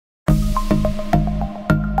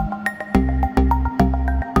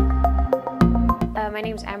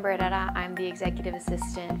Amber Herrera. I'm the Executive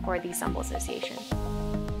Assistant for the Sambal Association.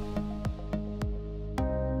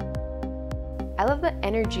 I love the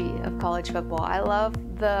energy of college football. I love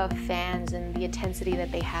the fans and the intensity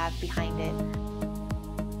that they have behind it.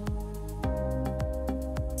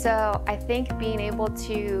 So I think being able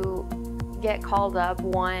to get called up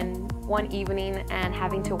one evening and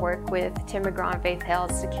having to work with Tim McGraw and Faith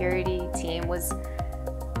Hale's security team was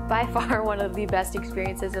by far one of the best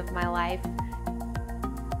experiences of my life.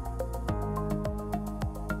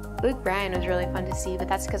 Luke Bryan was really fun to see, but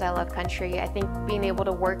that's because I love country. I think being able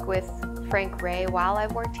to work with Frank Ray while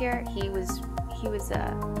I've worked here, he was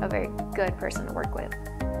a very good person to work with.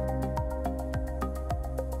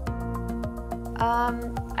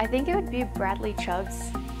 I think it would be Bradley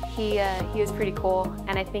Chubbs. He was pretty cool,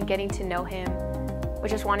 and I think getting to know him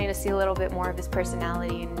was just wanting to see a little bit more of his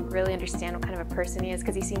personality and really understand what kind of a person he is,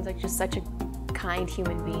 because he seems like just such a kind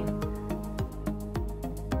human being.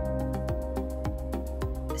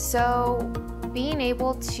 So being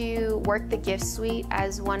able to work the gift suite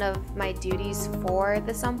as one of my duties for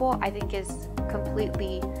the Sambal, I think is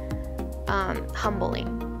completely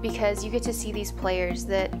humbling, because you get to see these players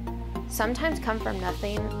that sometimes come from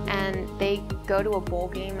nothing and they go to a bowl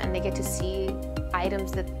game and they get to see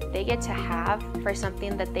items that they get to have for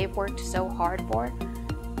something that they've worked so hard for.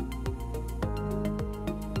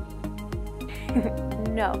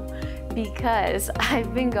 No, because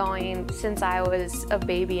I've been going since I was a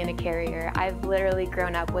baby and a carrier. I've literally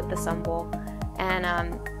grown up with the Sambal, and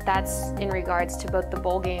that's in regards to both the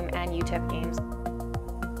bowl game and UTEP games.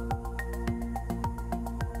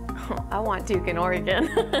 I want Duke in Oregon.